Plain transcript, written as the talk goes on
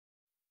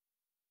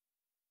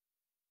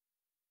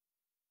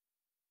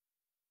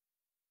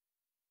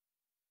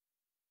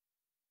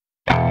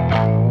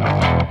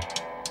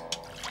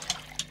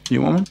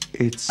You woman?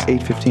 It's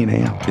 8:15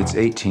 a.m. It's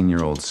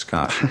 18-year-old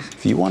Scott.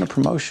 If you want a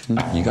promotion,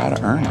 you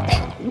gotta earn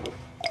it.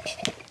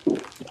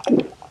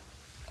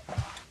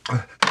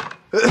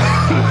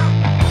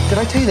 Did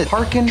I tell you that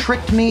Parkin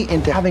tricked me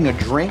into having a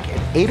drink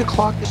at 8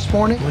 o'clock this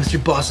morning? Unless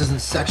your boss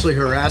isn't sexually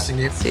harassing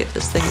you. See if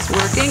this thing is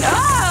working.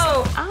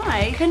 Oh!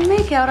 I can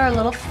make out our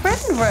little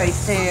friend right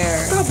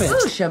there. Stop it.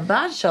 Ooh,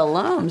 Shabbat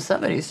Shalom.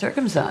 Somebody's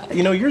circumcised.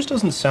 You know, yours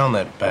doesn't sound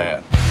that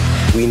bad.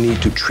 We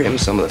need to trim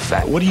some of the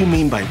fat. What do you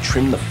mean by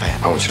trim the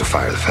fat? I want you to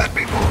fire the fat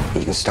people.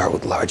 You can start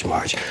with large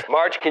Marge.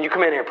 Marge, can you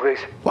come in here, please?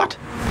 What?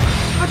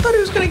 I thought he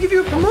was going to give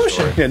you a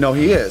promotion. Yeah, no,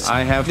 he is.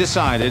 I have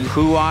decided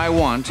who I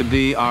want to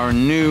be our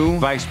new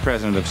vice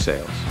president of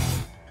sales.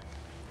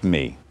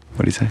 Me.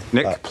 What do you say?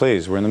 Nick,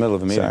 please, we're in the middle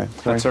of a meeting. Sorry.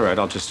 That's all right.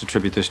 I'll just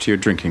attribute this to your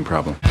drinking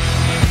problem.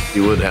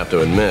 You would have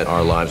to admit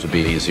our lives would be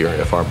easier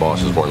if our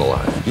bosses weren't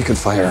alive. You can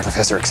fire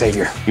Professor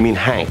Xavier. You mean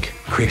Hank?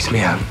 Creeps me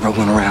out,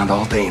 rolling around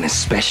all day in a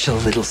special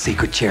little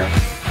secret chair.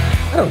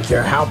 I don't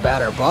care how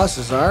bad our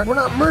bosses are. We're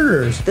not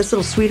murderers. This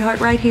little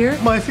sweetheart right here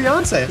My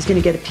fiance. is gonna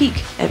get a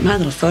peek at my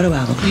little photo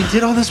album. You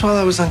did all this while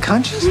I was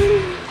unconscious?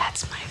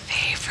 That's my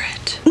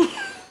favorite.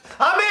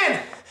 I'm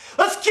in!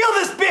 Let's kill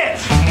this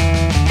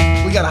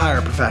bitch! We gotta hire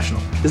a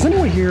professional. Does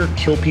anyone here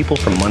kill people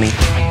for money?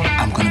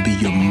 I'm gonna be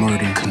your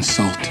murder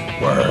consultant.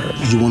 Word.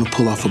 You wanna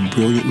pull off a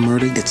brilliant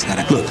murder? It's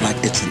gotta look like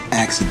it's an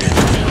accident.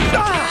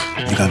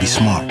 You gotta be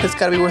smart. It's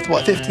gotta be worth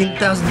what,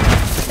 15,000?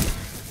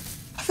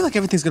 I feel like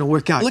everything's gonna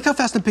work out. Look how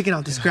fast I'm picking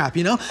out this scrap,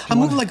 you know? I'm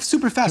moving like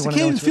super fast. I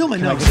can't even feel my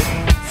nose.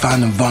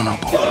 Find them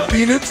vulnerable.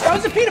 Peanuts? That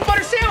was a peanut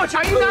butter sandwich.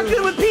 Are you not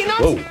good with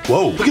peanuts?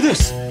 Whoa. Look at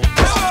this.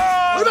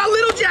 What about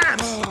little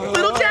jabs?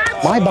 Little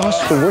jabs? My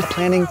boss, who we're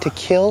planning to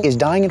kill, is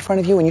dying in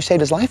front of you and you saved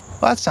his life?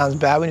 Well, that sounds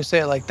bad when you say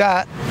it like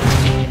that.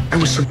 I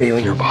was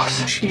surveilling your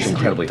boss. She's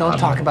incredibly Don't hot.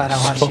 talk about how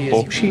hot she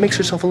is. She makes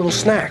herself a little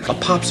snack, a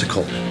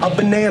popsicle, a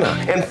banana,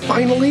 and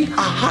finally,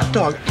 a hot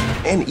dog.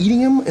 And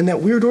eating them in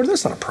that weird order,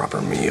 that's not a proper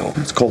meal.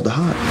 It's cold to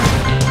hot.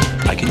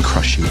 I can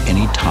crush you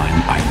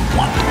anytime I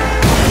want.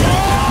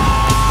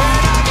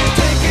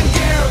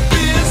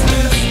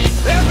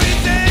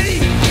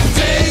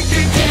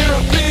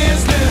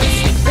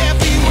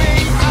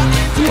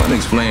 You want to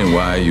explain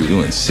why you're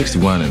doing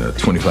 61 in a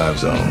 25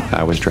 zone?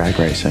 I was drag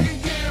racing.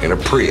 In a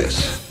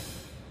Prius.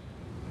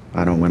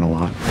 I don't win a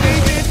lot.